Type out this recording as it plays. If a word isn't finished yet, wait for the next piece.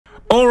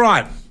All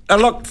right.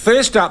 Look,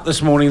 first up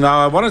this morning, though,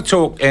 I want to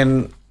talk,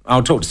 and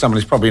I'll talk to someone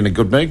who's probably in a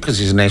good mood because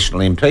he's a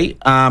national MP,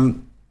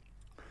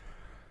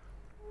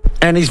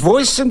 and he's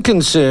voiced some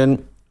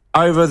concern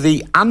over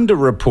the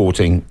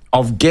underreporting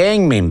of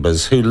gang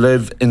members who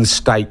live in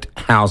state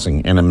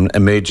housing and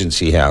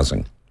emergency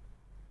housing.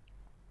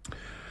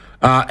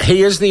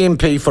 He is the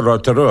MP for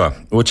Rotorua,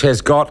 which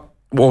has got,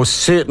 or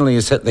certainly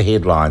has hit the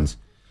headlines,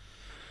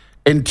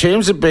 in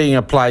terms of being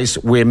a place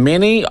where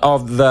many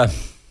of the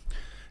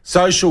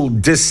social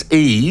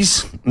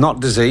dis-ease, not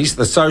disease,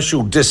 the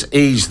social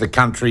dis-ease the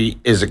country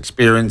is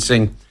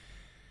experiencing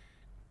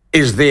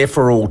is there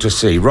for all to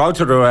see.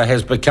 Rotorua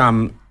has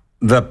become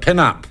the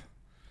pin-up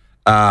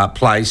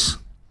place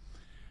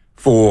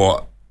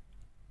for,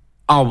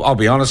 I'll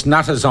be honest,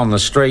 nutters on the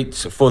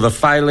streets, for the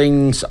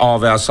failings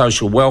of our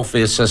social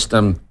welfare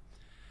system,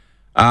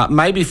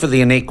 maybe for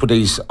the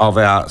inequities of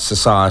our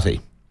society.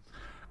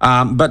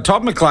 But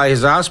Todd McClay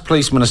has asked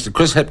Police Minister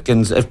Chris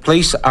Hipkins if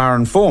police are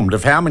informed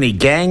of how many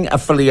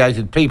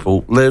gang-affiliated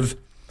people live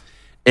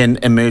in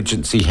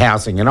emergency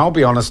housing. And I'll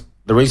be honest,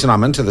 the reason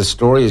I'm into this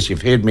story is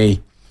you've heard me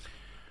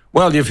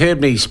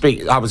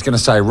speak, I was going to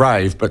say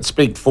rave, but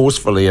speak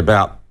forcefully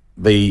about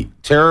the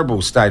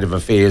terrible state of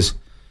affairs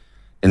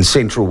in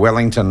central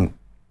Wellington,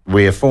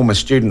 where former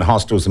student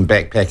hostels and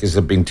backpackers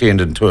have been turned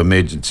into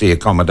emergency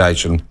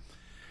accommodation.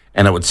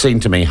 And it would seem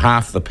to me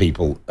half the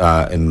people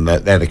in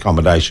that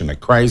accommodation are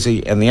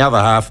crazy and the other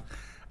half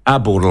are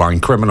borderline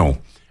criminal.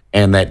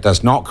 And that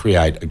does not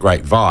create a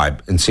great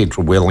vibe in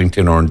central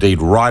Wellington or indeed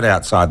right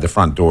outside the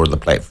front door of the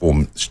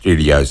Platform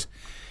studios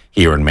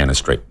here in Manor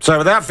Street. So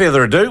without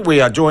further ado, we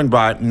are joined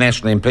by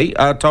National MP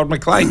Todd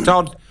McClay.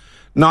 Todd,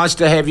 nice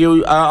to have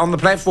you on the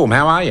platform.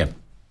 How are you?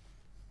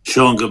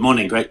 Sean, good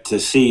morning. Great to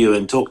see you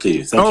and talk to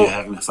you. Thank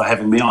you for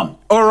having me on.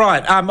 All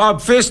right.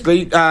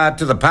 Firstly, to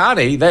the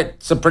party,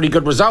 that's a pretty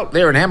good result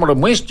there in Hamilton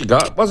West you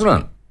got,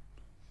 wasn't it?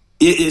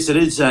 Yes, it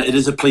is. It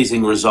is a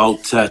pleasing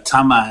result.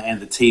 Tama and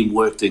the team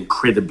worked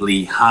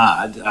incredibly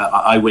hard.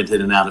 I went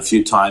in and out a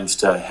few times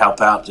to help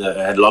out.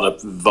 I had a lot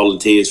of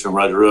volunteers from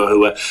Rotorua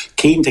who were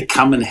keen to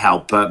come and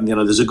help.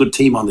 There's a good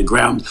team on the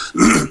ground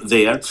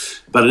there,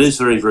 but it is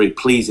very, very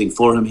pleasing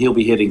for him. He'll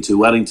be heading to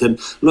Wellington.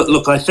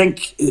 Look, I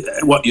think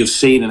what you've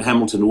seen in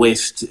Hamilton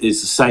West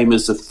is the same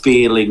as the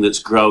feeling that's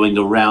growing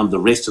around the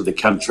rest of the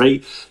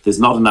country. There's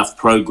not enough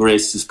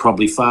progress. There's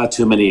probably far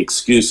too many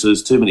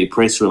excuses, too many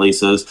press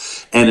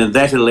releases, and in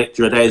that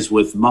electorate, as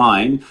with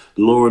mine,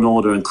 law and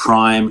order and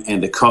crime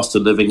and the cost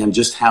of living and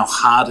just how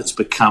hard it's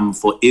become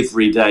for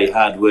everyday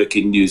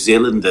hardworking New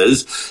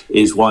Zealanders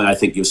is why I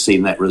think you've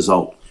seen that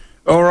result.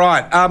 All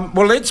right.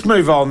 Well, let's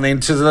move on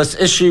then to this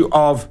issue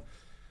of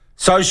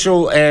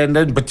social and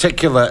in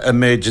particular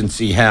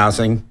emergency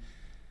housing.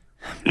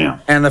 Yeah.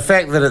 And the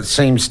fact that it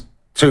seems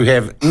to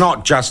have,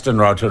 not just in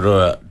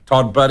Rotorua,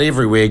 Todd, but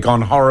everywhere,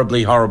 gone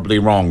horribly, horribly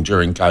wrong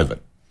during COVID.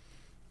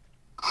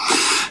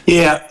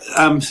 Yeah,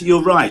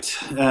 you're right.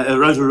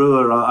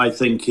 Rotorua, I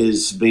think,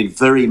 has been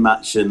very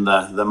much in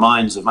the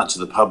minds of much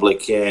of the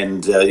public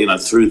and,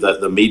 through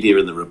the media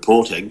and the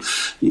reporting.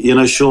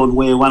 Sean,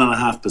 we're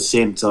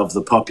 1.5% of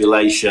the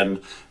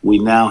population. We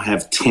now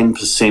have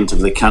 10% of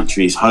the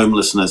country's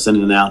homelessness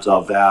in and out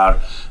of our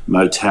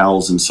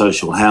motels and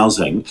social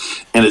housing.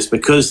 And it's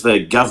because the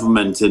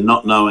government, in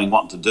not knowing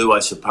what to do, I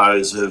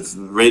suppose, have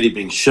really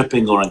been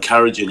shipping or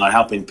encouraging or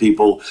helping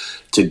people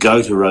to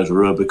go to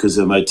Rotorua because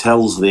there are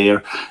motels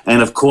there.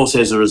 And of course,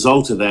 as a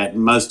result of that,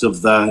 most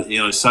of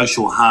the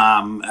social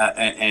harm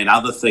and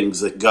other things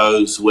that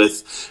goes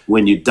with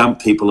when you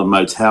dump people in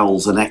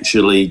motels and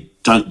actually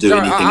don't do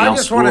anything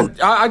else.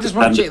 I just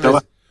want to check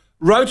this.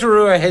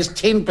 Rotorua has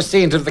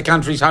 10% of the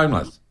country's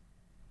homeless.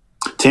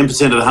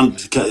 10%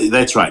 of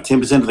that's right.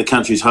 10% of the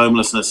country's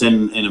homelessness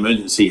in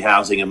emergency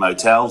housing and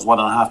motels.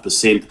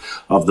 1.5%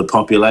 of the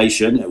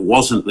population. It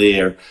wasn't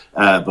there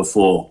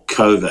before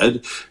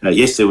COVID.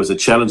 Yes, there was a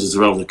challenge as a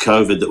result of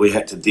COVID that we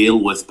had to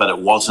deal with, but it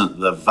wasn't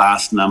the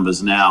vast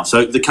numbers now.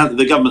 So the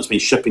government's been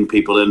shipping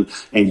people in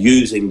and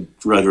using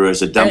Rotorua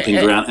as a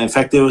dumping ground. In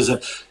fact, there was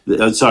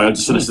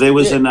there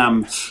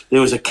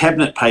was a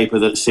cabinet paper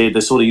that said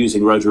they're sort of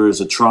using Rotorua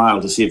as a trial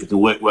to see if it can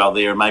work well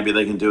there, and maybe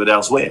they can do it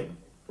elsewhere.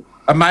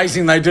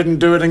 Amazing they didn't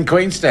do it in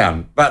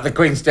Queenstown, but the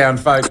Queenstown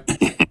folk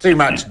too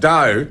much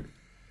dough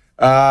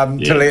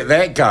to let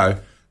that go.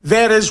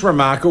 That is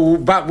remarkable,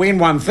 but when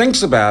one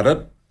thinks about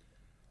it,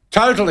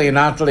 totally and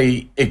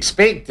utterly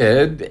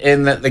expected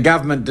in that the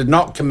government did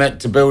not commit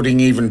to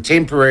building even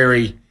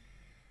temporary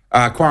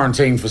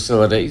quarantine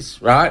facilities,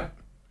 right?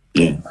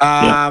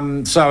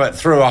 Yeah. So it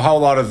threw a whole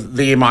lot of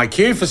the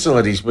MIQ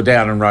facilities were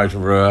down in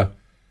Rotorua.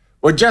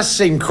 Would just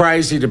seem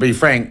crazy, to be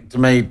frank, to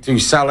me, to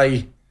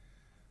sully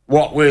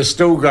what we're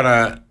still going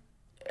to,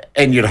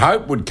 and you'd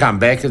hope would come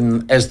back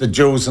as the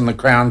jewels and the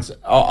crowns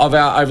of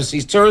our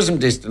overseas tourism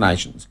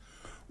destinations.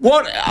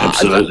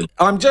 Absolutely.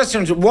 I'm just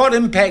interested, what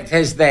impact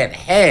has that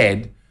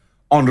had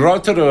on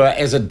Rotorua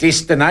as a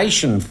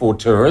destination for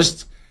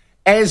tourists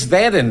as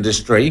that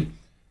industry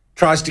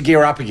tries to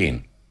gear up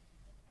again?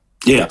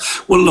 Yeah.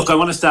 Well, look, I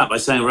want to start by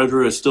saying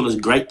Rotorua is still a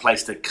great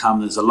place to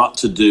come. There's a lot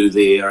to do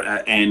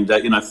there, and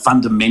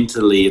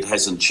fundamentally it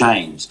hasn't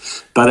changed.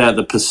 But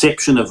the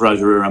perception of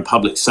Rotorua and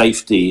public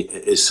safety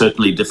is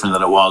certainly different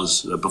than it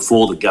was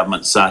before the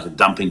government started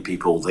dumping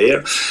people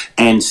there.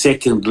 And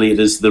secondly, it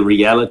is the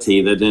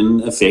reality that,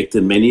 in effect,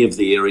 in many of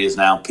the areas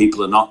now,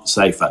 people are not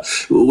safer.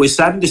 We're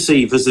starting to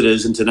see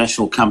visitors,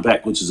 international, come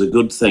back, which is a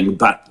good thing,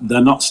 but they're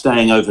not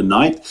staying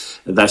overnight.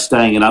 They're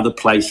staying in other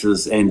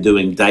places and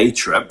doing day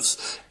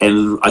trips.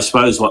 And I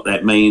suppose what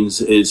that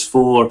means is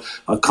for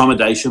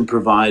accommodation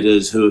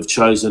providers who have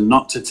chosen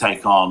not to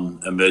take on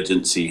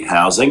emergency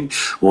housing,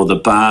 or the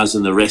bars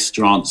and the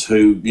restaurants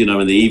who, in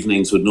the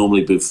evenings would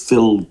normally be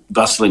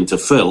bustling to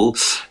fill,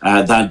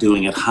 they're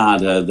doing it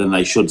harder than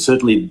they should,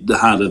 certainly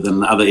harder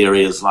than other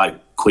areas like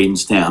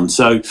Queenstown.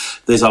 So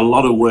there's a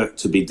lot of work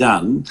to be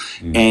done,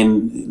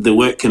 and the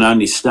work can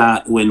only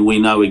start when we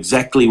know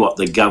exactly what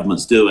the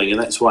government's doing, and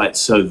that's why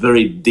it's so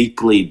very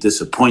deeply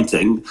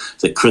disappointing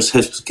that Chris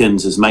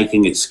Hipkins is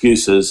making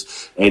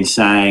excuses and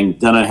saying,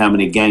 don't know how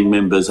many gang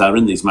members are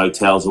in these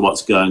motels or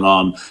what's going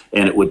on,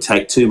 and it would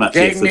take too much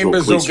effort or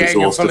police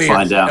resource to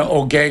find out.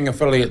 Or gang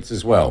affiliates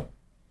as well.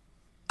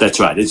 That's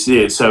right.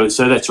 So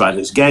that's right.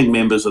 It's gang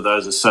members or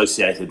those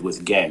associated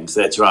with gangs.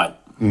 That's right.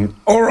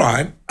 All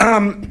right.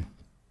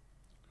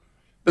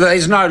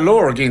 There's no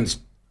law against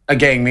a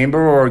gang member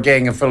or a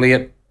gang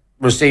affiliate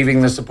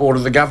receiving the support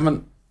of the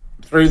government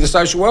through the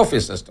social welfare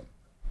system.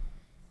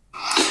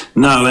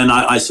 No, and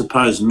I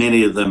suppose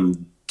many of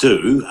them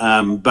do,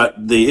 but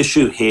the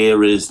issue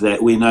here is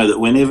that we know that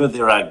whenever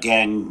there are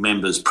gang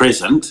members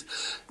present,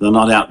 they're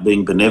not out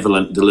being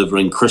benevolent,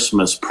 delivering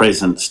Christmas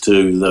presents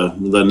to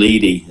the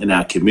needy in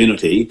our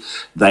community.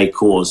 They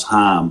cause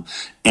harm.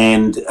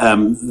 And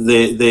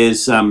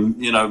there's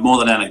more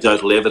than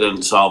anecdotal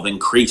evidence of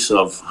increase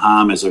of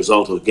harm as a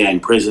result of gang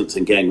presence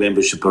and gang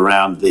membership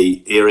around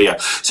the area.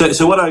 So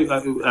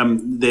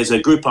there's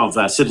a group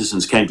of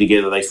citizens came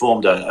together. They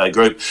formed a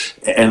group,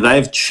 and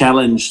they've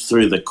challenged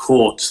through the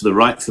courts the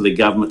right for the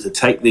government to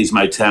take these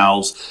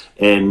motels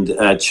and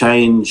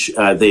change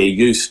their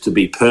use to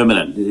be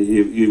permanent.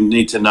 You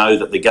need to know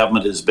that the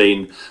government has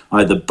been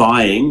either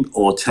buying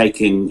or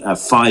taking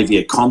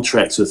 5-year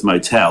contracts with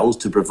motels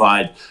to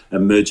provide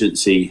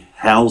emergency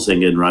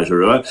housing in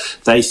Rotorua.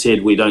 They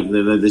said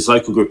this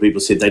local group of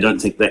people said they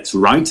don't think that's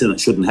right and it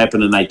shouldn't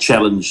happen, and they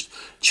challenged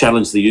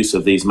the use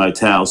of these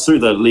motels through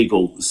the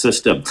legal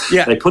system.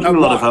 Yeah, they put in a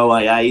lot of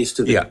OAAs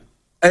to the... Yeah.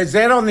 Is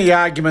that on the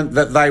argument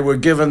that they were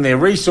given their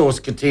resource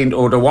content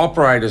or to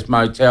operate as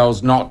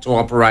motels, not to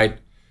operate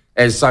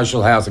as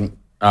social housing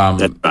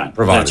providers?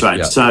 That's right.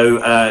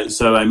 Yeah.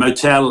 So a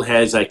motel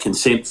has a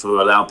consent for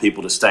allow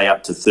people to stay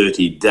up to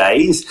 30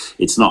 days.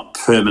 It's not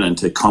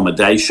permanent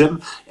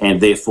accommodation,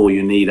 and therefore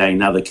you need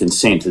another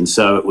consent. And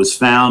so it was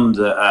found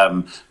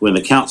when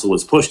the council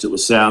was pushed, it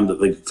was found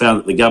that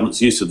the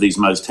government's use of these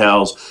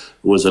motels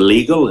was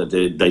illegal.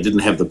 They didn't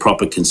have the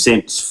proper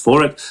consents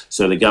for it.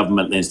 So the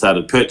government then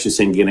started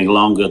purchasing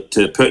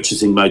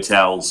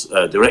motels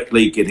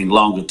directly, getting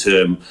longer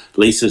term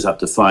leases up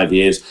to 5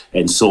 years,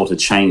 and sought a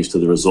change to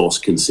the resource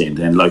consent.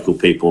 And local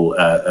people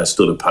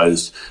stood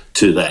opposed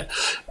to that.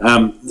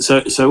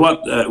 So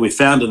what we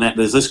found in that,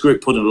 there's this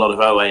group put in a lot of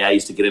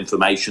OAAs to get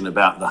information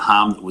about the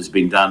harm that was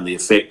being done, the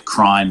effect,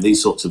 crime,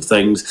 these sorts of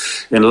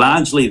things. And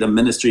largely the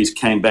ministries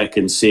came back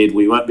and said,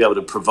 we won't be able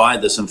to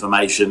provide this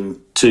information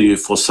to you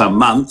for some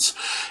months.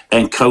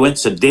 And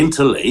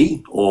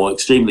coincidentally, or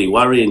extremely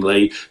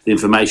worryingly, the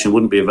information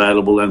wouldn't be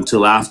available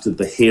until after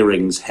the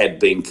hearings had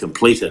been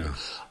completed. Yeah.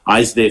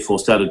 I therefore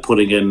started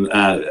putting in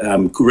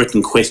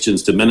written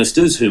questions to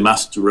ministers who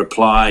must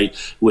reply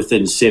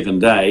within 7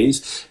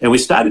 days. And we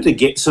started to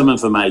get some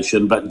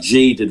information, but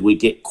gee, did we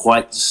get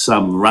quite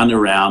some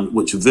runaround,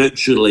 which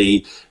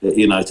virtually,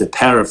 to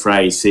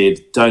paraphrase,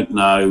 said, don't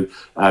know,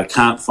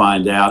 can't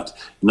find out,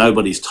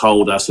 nobody's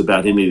told us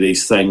about any of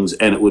these things,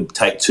 and it would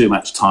take too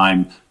much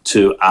time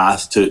to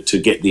ask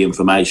to get the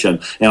information.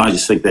 And I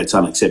just think that's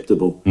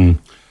unacceptable.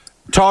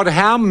 Todd,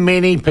 how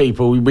many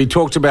people, we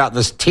talked about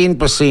this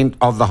 10%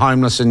 of the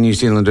homeless in New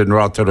Zealand in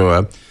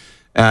Rotorua,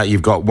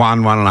 you've got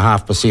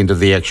 1.5% of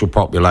the actual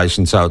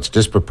population, so it's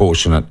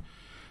disproportionate.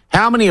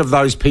 How many of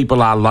those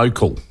people are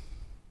local?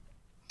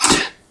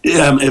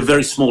 A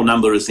very small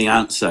number is the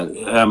answer.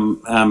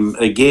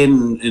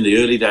 Again, in the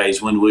early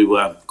days when we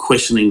were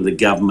questioning the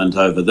government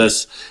over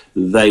this,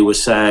 they were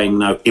saying,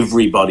 no,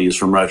 everybody is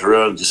from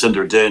Rotorua.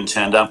 Jacinda Ardern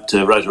turned up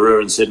to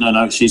Rotorua and said,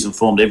 no, she's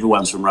informed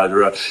everyone's from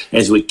Rotorua.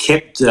 As we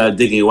kept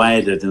digging away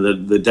at it,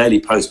 and the Daily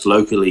Post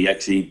locally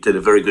actually did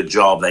a very good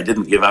job. They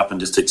didn't give up and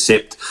just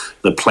accept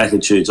the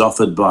platitudes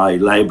offered by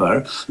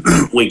Labour.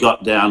 We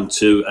got down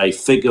to a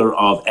figure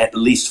of at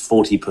least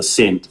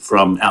 40%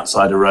 from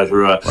outside of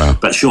Rotorua. Wow.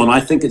 But Sean, I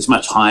think it's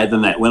much higher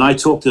than that. When I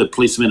talk to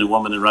policemen and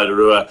women in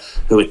Rotorua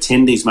who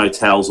attend these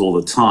motels all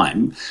the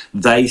time,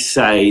 they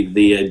say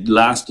the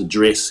last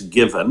address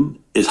given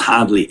is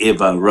hardly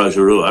ever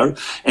Rotorua.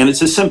 And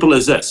it's as simple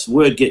as this.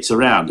 Word gets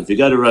around. If you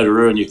go to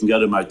Rotorua and you can go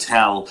to a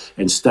motel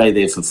and stay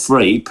there for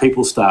free,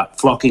 people start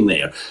flocking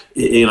there.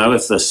 You know,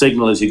 if the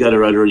signal is you go to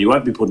Rotorua and you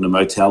won't be put in a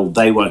motel,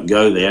 they won't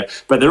go there.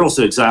 But there are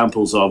also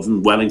examples of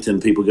in Wellington,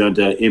 people going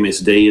to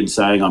MSD and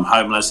saying, I'm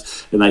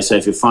homeless. And they say,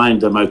 if you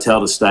find a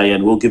motel to stay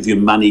in, we'll give you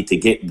money to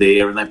get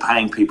there. And they're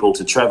paying people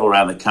to travel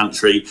around the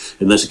country,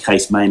 in this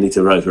case, mainly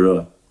to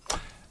Rotorua.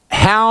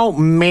 How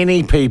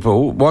many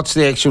people, what's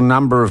the actual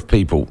number of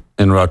people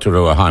in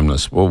Rotorua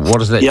homeless? Well, what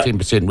does that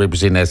 10%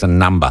 represent as a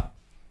number?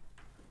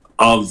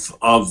 Of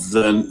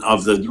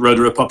the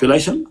Rotorua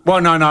population?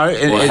 Well, no.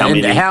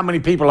 How many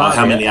people are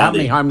there? How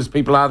many homeless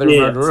people are there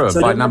in Rotorua by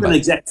number? I don't have an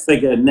exact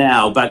figure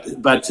now,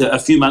 but a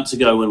few months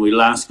ago when we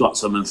last got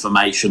some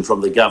information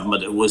from the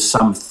government, it was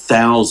some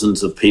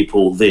thousands of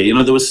people there. You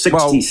know, there were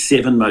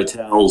 67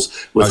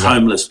 motels with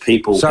homeless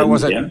people. So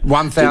was it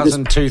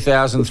 1,000,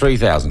 2,000,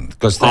 3,000?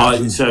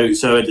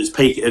 So at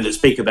its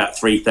peak about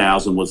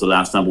 3,000 was the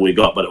last number we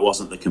got, but it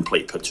wasn't the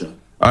complete picture.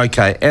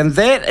 Okay, and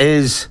that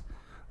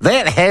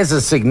has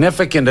a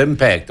significant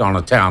impact on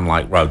a town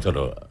like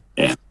Rotorua.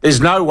 Yeah. There's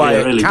no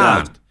way it really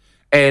can't. Does.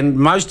 And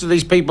most of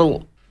these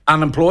people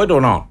unemployed or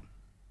not?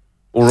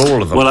 Or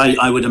all of them? Well,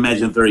 I would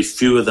imagine very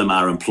few of them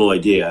are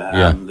employed,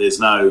 There's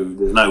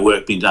no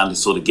work being done to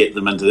sort of get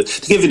them into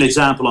To give you an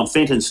example, on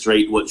Fenton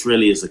Street, which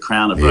really is the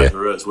crown of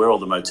Rotorua, it's where all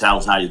the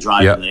motels are, you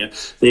drive in there.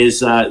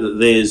 There's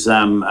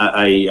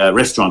a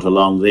restaurant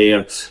along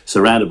there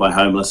surrounded by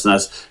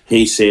homelessness.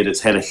 He said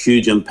it's had a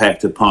huge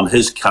impact upon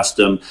his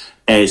custom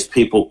as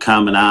people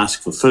come and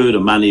ask for food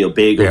or money or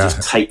beg or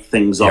just take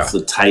things off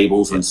the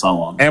tables and so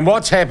on. And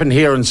what's happened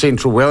here in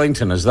central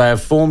Wellington is they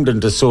have formed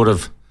into sort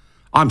of,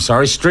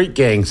 street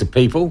gangs of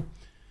people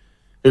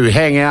who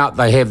hang out.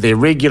 They have their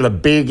regular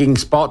begging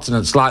spots and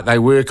it's like they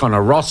work on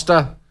a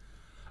roster.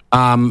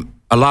 A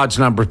large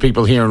number of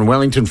people here in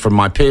Wellington, from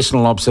my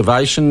personal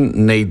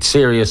observation, need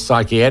serious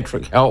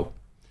psychiatric help.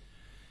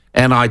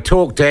 And I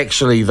talked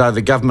actually, though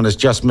the government has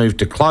just moved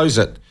to close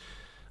it,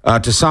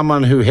 to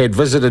someone who had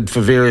visited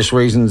for various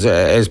reasons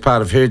as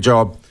part of her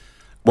job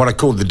what I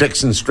call the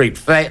Dixon Street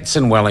flats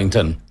in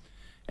Wellington,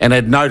 and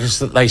had noticed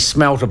that they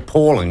smelt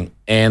appalling,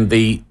 and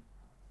the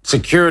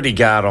security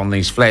guard on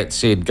these flats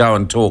said, go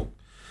and talk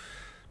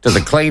to the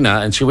cleaner.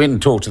 And she went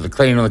and talked to the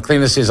cleaner, and the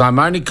cleaner says, I'm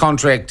only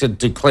contracted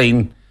to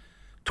clean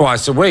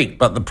twice a week,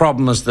 but the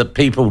problem is that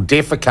people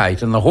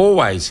defecate in the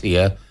hallways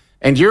here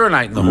and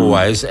urinate in the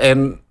hallways.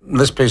 And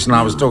this person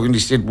I was talking to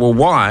said, well,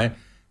 why?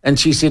 And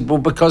she said, well,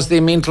 because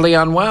they're mentally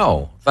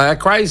unwell. They are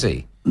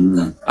crazy.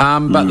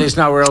 But there's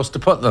nowhere else to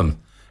put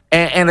them.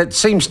 And it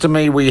seems to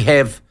me we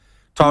have,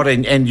 Todd,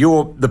 and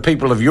the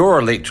people of your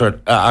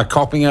electorate are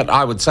copying it.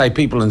 I would say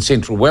people in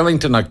central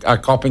Wellington are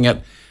copying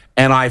it.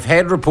 And I've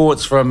had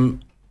reports from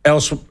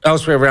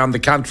elsewhere around the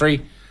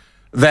country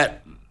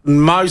that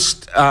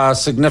most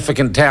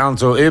significant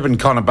towns or urban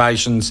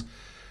conurbations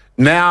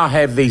now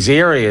have these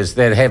areas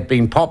that have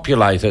been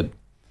populated.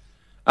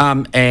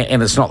 And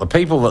it's not the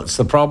people that's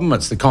the problem,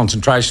 it's the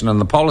concentration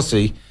and the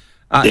policy,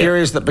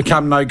 areas that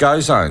become no-go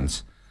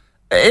zones.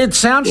 It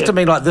sounds to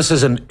me like this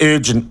is an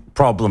urgent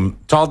problem,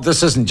 Todd.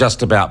 This isn't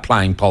just about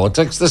playing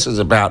politics. This is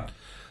about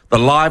the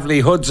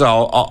livelihoods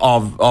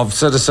of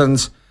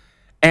citizens.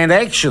 And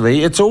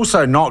actually, it's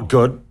also not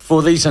good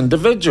for these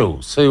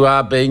individuals who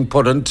are being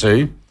put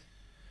into,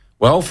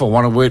 well, for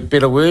want of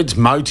better words,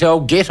 motel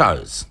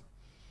ghettos.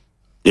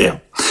 Yeah,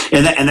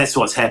 and that's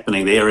what's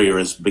happening. The area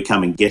is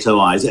becoming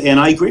ghettoised. And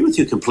I agree with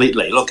you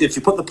completely. Look, if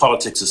you put the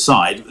politics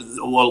aside,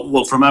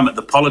 well, for a moment,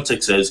 the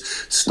politics is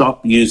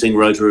stop using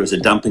Rotorua as a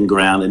dumping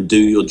ground and do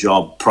your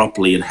job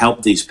properly and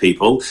help these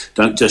people.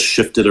 Don't just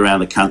shift it around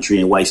the country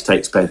and waste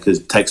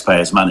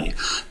taxpayers' money.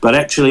 But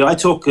actually, I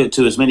talk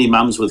to as many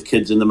mums with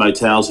kids in the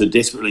motels who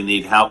desperately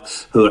need help,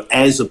 who are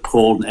as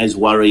appalled and as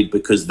worried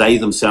because they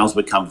themselves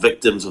become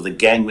victims of the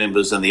gang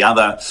members and the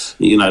other,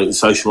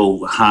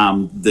 social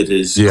harm that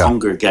is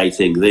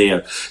congregating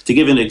there. To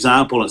give you an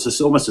example, it's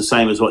just almost the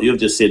same as what you've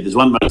just said. There's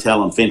one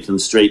motel on Fenton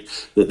Street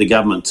that the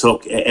government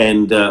took,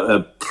 and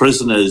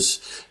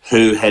prisoners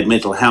who had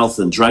mental health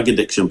and drug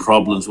addiction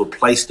problems were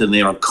placed in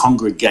there and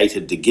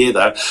congregated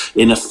together.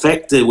 In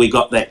effect, we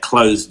got that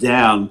closed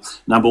down.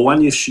 Number one,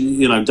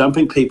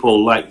 dumping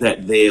people like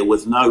that there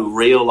with no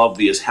real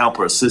obvious help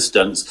or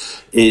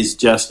assistance is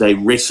just a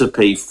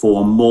recipe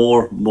for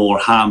more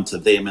harm to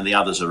them and the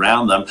others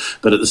around them.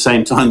 But at the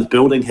same time, the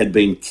building had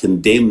been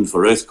condemned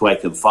for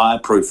earthquake and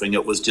fireproofing.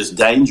 It was just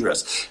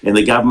dangerous. And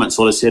the government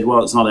sort of said,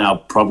 well, it's not our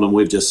problem.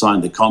 We've just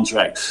signed the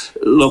contract.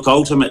 Look,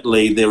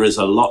 ultimately, there is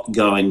a lot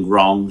going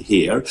wrong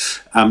here.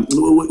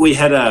 We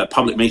had a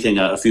public meeting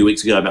a few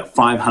weeks ago. About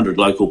 500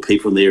 local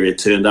people in the area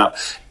turned up,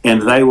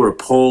 and they were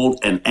appalled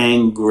and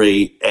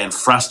angry and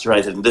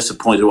frustrated and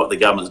disappointed what the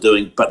government's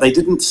doing. But they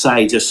didn't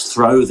say just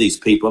throw these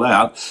people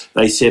out.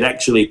 They said,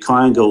 actually,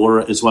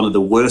 Kaingaora is one of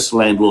the worst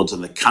landlords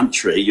in the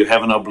country. You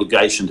have an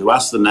obligation to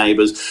us, the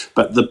neighbours,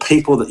 but the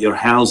people that you're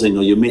housing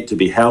or you're meant to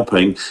be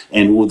helping,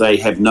 and will they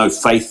have no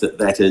faith that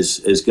that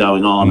is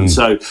going on. And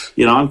so,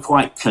 you know, I'm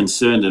quite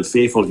concerned and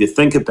fearful. If you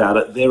think about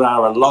it, there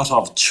are a lot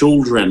of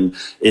children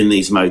in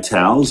these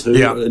motels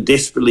who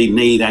desperately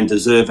need and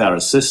deserve our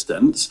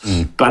assistance.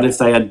 But if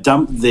they are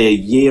dumped there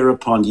year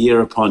upon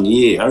year upon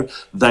year,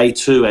 they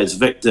too, as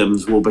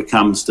victims, will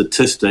become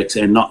statistics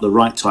and not the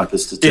right type of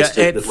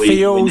statistic that we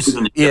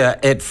need.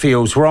 It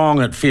feels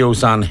wrong. It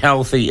feels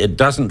unhealthy. It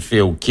doesn't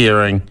feel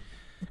caring.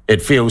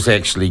 It feels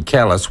actually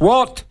callous.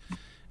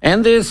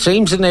 And there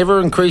seems an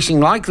ever-increasing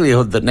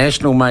likelihood that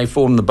National may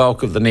form the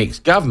bulk of the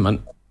next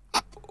government.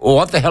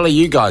 What the hell are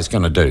you guys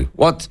going to do?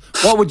 What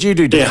would you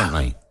do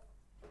differently?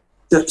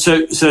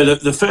 So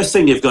the first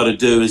thing you've got to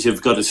do is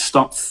you've got to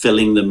stop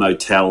filling the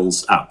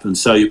motels up. And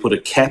so you put a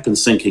cap and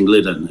sinking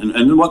lid in.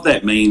 And what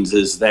that means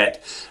is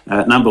that,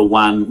 number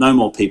one, no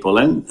more people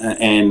in.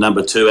 And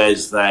number two,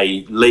 as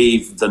they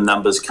leave, the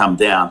numbers come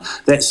down.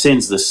 That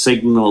sends the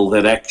signal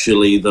that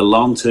actually the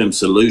long-term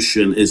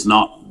solution is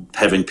not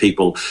having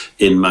people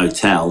in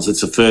motels. It's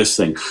the first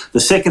thing.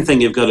 The second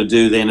thing you've got to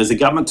do then is the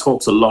government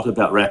talks a lot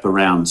about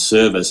wraparound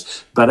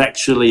service, but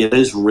actually it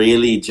is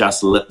really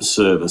just lip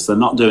service. They're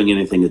not doing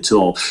anything at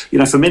all. You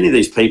know, for many of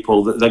these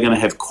people, they're going to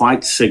have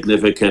quite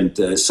significant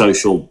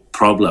social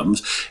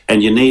problems,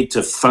 and you need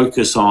to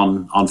focus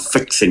on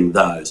fixing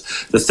those.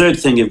 The third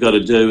thing you've got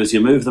to do is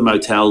you move the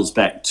motels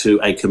back to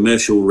a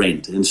commercial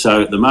rent. And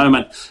so at the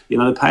moment, you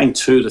know, they're paying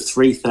 $2,000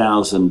 to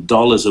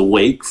 $3,000 a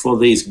week for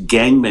these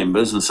gang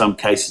members, in some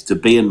cases, to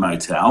be in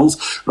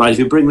motels, right? If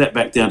you bring that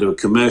back down to a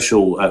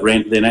commercial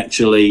rent, then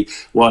actually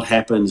what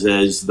happens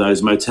is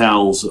those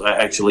motels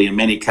actually, in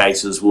many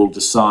cases, will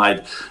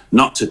decide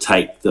not to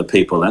take the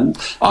people in.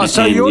 Oh,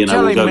 so you're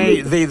telling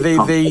me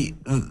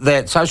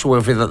that social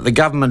welfare, that the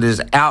government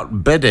is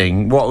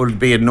outbidding what would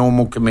be a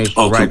normal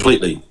commercial rate? Oh,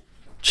 completely.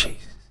 Jeez.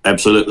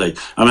 Absolutely.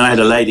 I mean, I had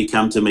a lady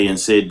come to me and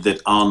said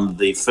that on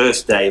the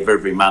first day of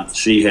every month,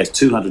 she has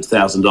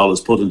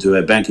 $200,000 put into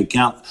her bank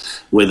account,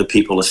 whether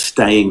people are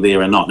staying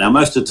there or not. Now,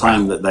 most of the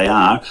time that they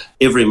are,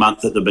 every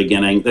month at the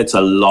beginning, that's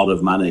a lot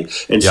of money.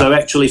 And so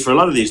actually for a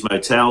lot of these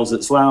motels,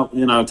 it's, well,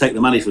 you know, take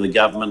the money from the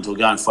government or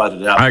go and fight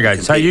it out.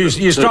 Okay, so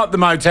you stop the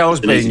motels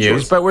being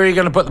used, but where are you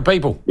going to put the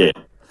people?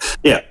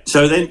 Yeah.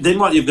 So then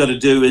what you've got to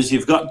do is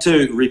you've got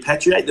to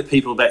repatriate the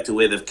people back to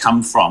where they've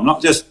come from,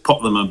 not just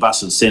put them on a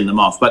bus and send them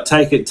off, but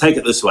take it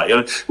this way. You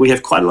know, we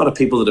have quite a lot of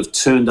people that have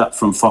turned up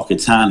from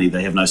Whakatane.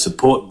 They have no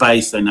support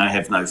base. They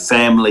have no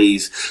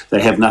families.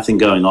 They have nothing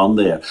going on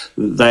there.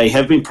 They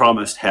have been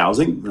promised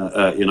housing,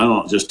 you know,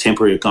 not just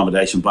temporary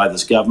accommodation by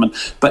this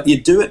government, but you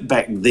do it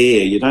back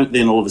there. You don't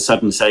then all of a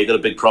sudden say, you've got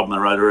a big problem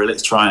in Rotorua,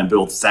 let's try and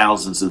build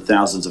thousands and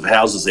thousands of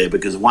houses there,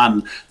 because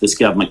one, this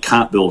government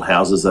can't build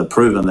houses. They've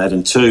proven that.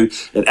 And two,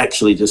 it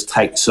actually just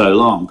takes so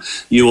long.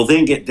 You will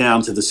then get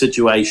down to the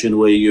situation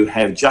where you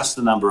have just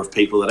the number of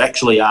people that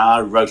actually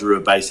are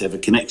Rotorua-based, have a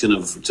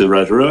connection to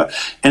Rotorua,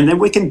 and then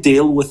we can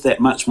deal with that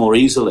much more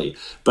easily.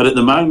 But at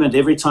the moment,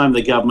 every time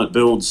the government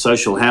builds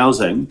social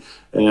housing,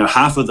 you know,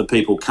 half of the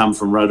people come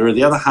from Rotorua,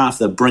 the other half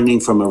they're bringing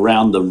from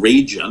around the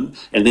region,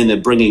 and then they're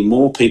bringing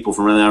more people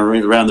from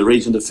around the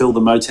region to fill the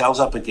motels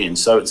up again.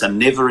 So it's a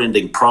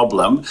never-ending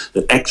problem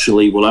that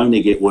actually will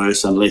only get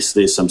worse unless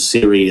there's some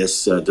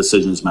serious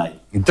decisions made.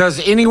 Does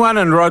anyone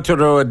in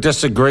Rotorua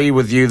disagree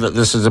with you that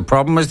this is a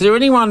problem? Is there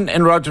anyone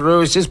in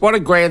Rotorua who says, what a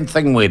grand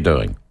thing we're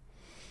doing?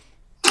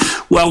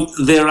 Well,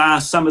 there are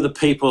some of the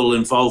people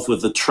involved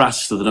with the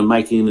trust that are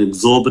making an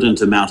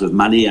exorbitant amount of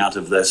money out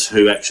of this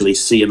who actually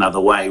see another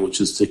way, which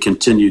is to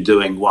continue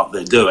doing what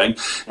they're doing.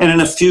 And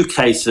in a few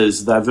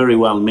cases, they're very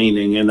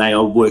well-meaning and they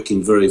are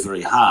working very,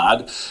 very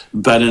hard.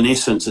 But in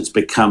essence, it's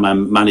become a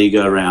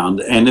money-go-round.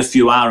 And if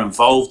you are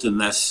involved in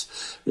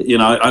this, you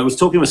know, I was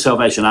talking with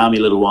Salvation Army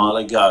a little while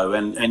ago,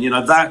 and you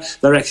know,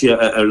 they're actually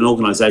an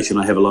organisation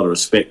I have a lot of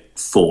respect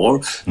for.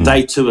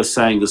 They too are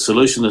saying the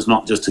solution is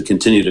not just to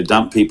continue to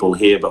dump people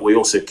here, but we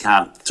also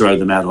can't throw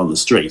them out on the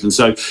street. And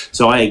so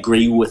I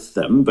agree with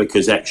them,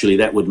 because actually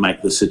that would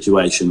make the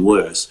situation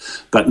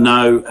worse. But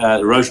no,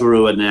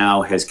 Rotorua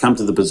now has come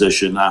to the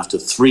position after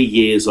 3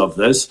 years of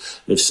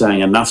this, of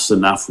saying enough's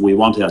enough, we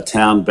want our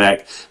town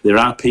back. There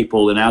are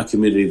people in our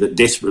community that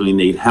desperately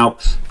need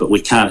help, but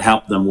we can't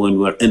help them when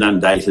we're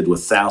inundated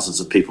with thousands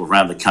of people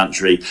around the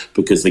country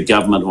because the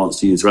government wants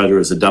to use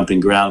Rotorua as a dumping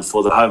ground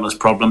for the homeless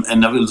problem.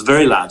 And it was a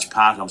very large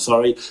part, I'm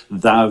sorry,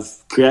 they've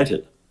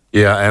created.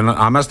 Yeah, and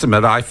I must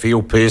admit, I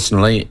feel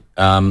personally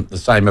the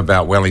same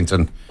about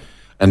Wellington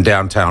and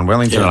downtown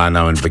Wellington. I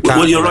know in Victoria.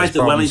 Well, you're right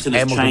that Wellington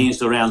has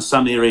changed around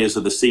some areas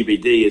of the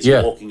CBD as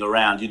you're walking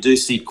around. You do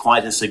see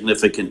quite a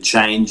significant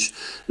change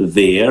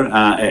there,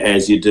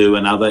 as you do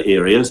in other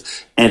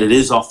areas. and it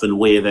is often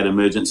where that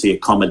emergency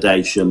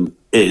accommodation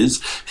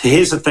is.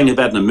 Here's the thing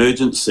about an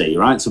emergency,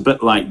 right? It's a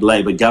bit like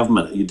Labor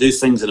government. You do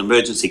things in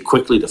emergency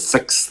quickly to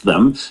fix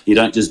them. You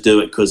don't just do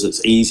it because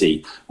it's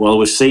easy. Well,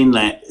 we've seen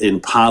that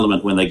in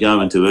Parliament when they go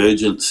into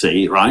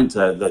urgency, right?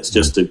 That's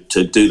just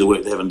to do the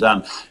work they haven't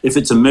done. If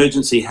it's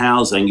emergency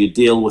housing, you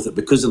deal with it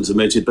because it's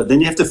emergency, but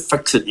then you have to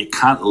fix it. You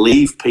can't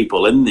leave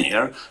people in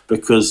there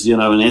because, in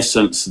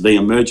essence, the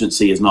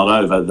emergency is not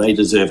over. They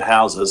deserve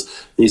houses.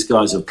 These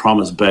guys have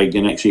promised big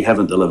and actually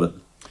haven't delivered.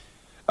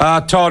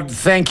 Todd,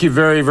 thank you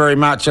very, very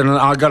much. And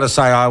I got to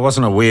say, I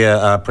wasn't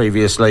aware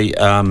previously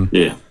of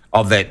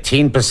that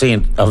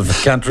 10% of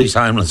the country's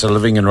homeless are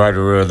living in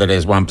Rotorua that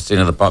has 1%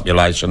 of the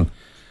population.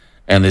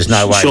 And there's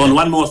no way... Sean,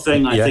 one more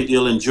thing I think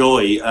you'll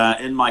enjoy.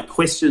 In my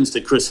questions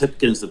to Chris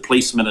Hipkins, the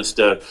police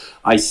minister,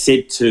 I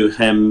said to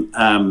him,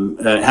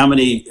 how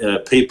many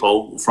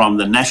people from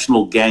the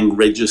National Gang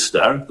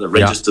Register, the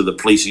register the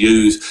police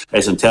use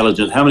as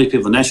intelligence, how many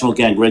people from the National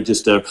Gang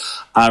Register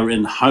are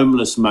in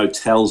homeless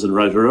motels in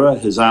Rotorua?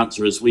 His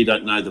answer is, we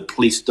don't know. The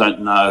police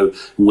don't know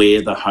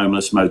where the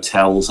homeless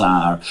motels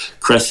are.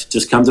 Chris,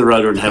 just come to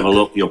Rotorua and have a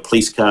look. Your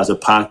police cars are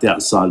parked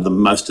outside them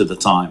most of the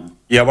time.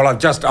 Yeah, well,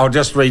 I'll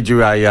just read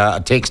you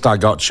a text I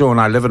got. Sean,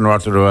 I live in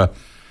Rotorua.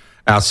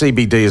 Our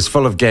CBD is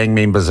full of gang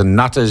members and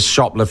nutters.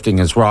 Shoplifting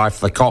is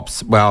rife. The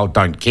cops,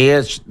 don't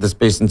care, this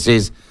person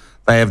says.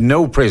 They have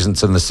no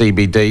presence in the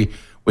CBD.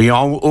 We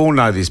all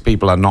know these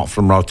people are not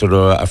from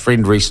Rotorua. A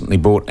friend recently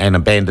bought an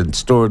abandoned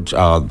storage.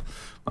 I'm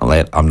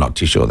not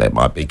too sure, that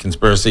might be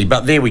conspiracy.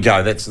 But there we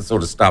go. That's the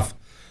sort of stuff.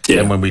 Yeah.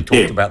 And when we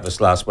talked about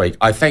this last week.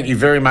 I thank you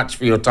very much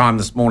for your time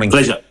this morning.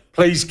 Pleasure.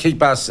 Please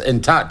keep us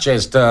in touch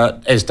as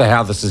to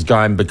how this is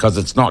going, because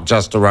it's not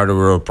just a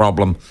Rotorua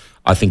problem.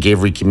 I think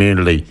every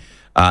community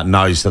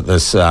knows that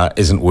this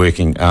isn't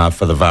working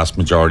for the vast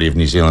majority of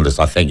New Zealanders.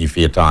 I thank you for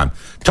your time.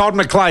 Todd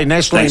McClay,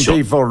 National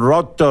MP for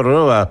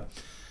Rotorua.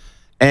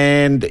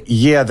 And,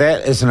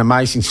 that is an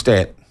amazing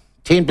stat.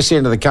 10%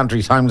 of the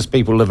country's homeless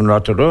people live in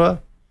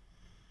Rotorua,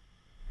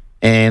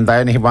 and they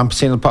only have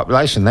 1% of the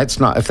population.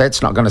 If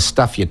that's not going to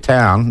stuff your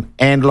town.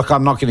 And, look,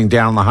 I'm not getting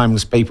down on the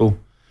homeless people.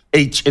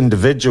 Each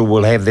individual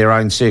will have their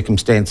own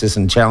circumstances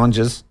and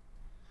challenges.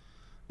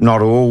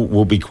 Not all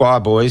will be choir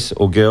boys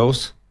or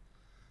girls.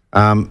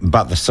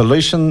 But the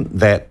solution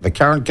that the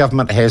current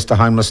government has to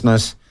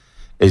homelessness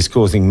is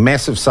causing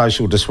massive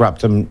social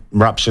disruption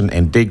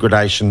and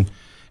degradation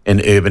in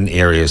urban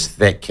areas.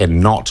 That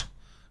cannot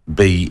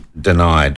be denied.